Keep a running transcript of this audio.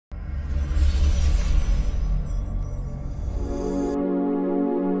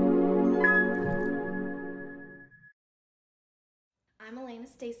I'm Alaina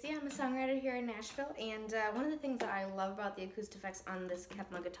Stacey. I'm a songwriter here in Nashville, and one of the things that I love about the AcoustiFex on this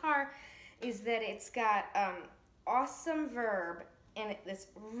Kepma guitar is that it's got awesome verb and this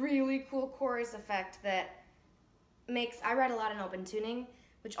really cool chorus effect that makes, I write a lot in open tuning,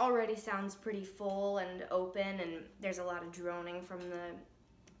 which already sounds pretty full and open, and there's a lot of droning from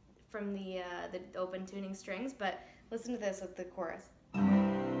the open tuning strings, but listen to this with the chorus.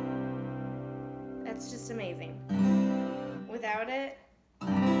 That's just amazing. Without it,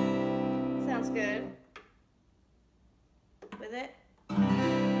 sounds good. With it,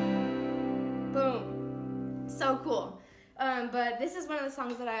 boom, so cool. But this is one of the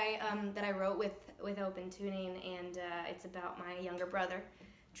songs that I wrote with open tuning, and it's about my younger brother.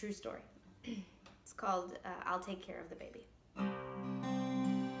 True story. It's called "I'll Take Care of the Baby."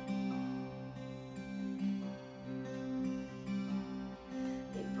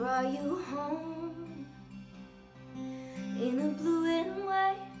 They brought you home in a blue and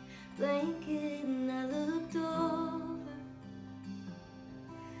white blanket, and I looked over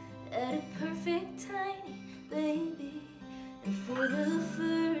at a perfect tiny baby, and for the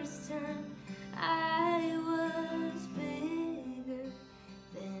first time I was bigger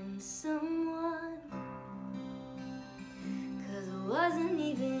than someone, 'cause I wasn't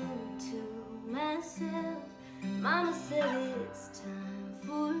even to myself. Mama said it's time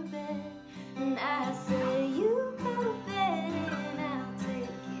for bed, and I said you go to bed and I'll take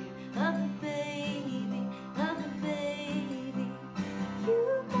care of the baby, of the baby. You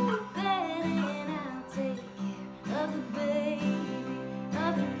go to bed and I'll take care of the baby,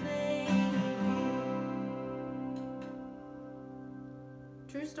 of the baby.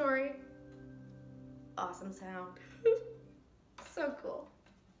 True story. Awesome sound.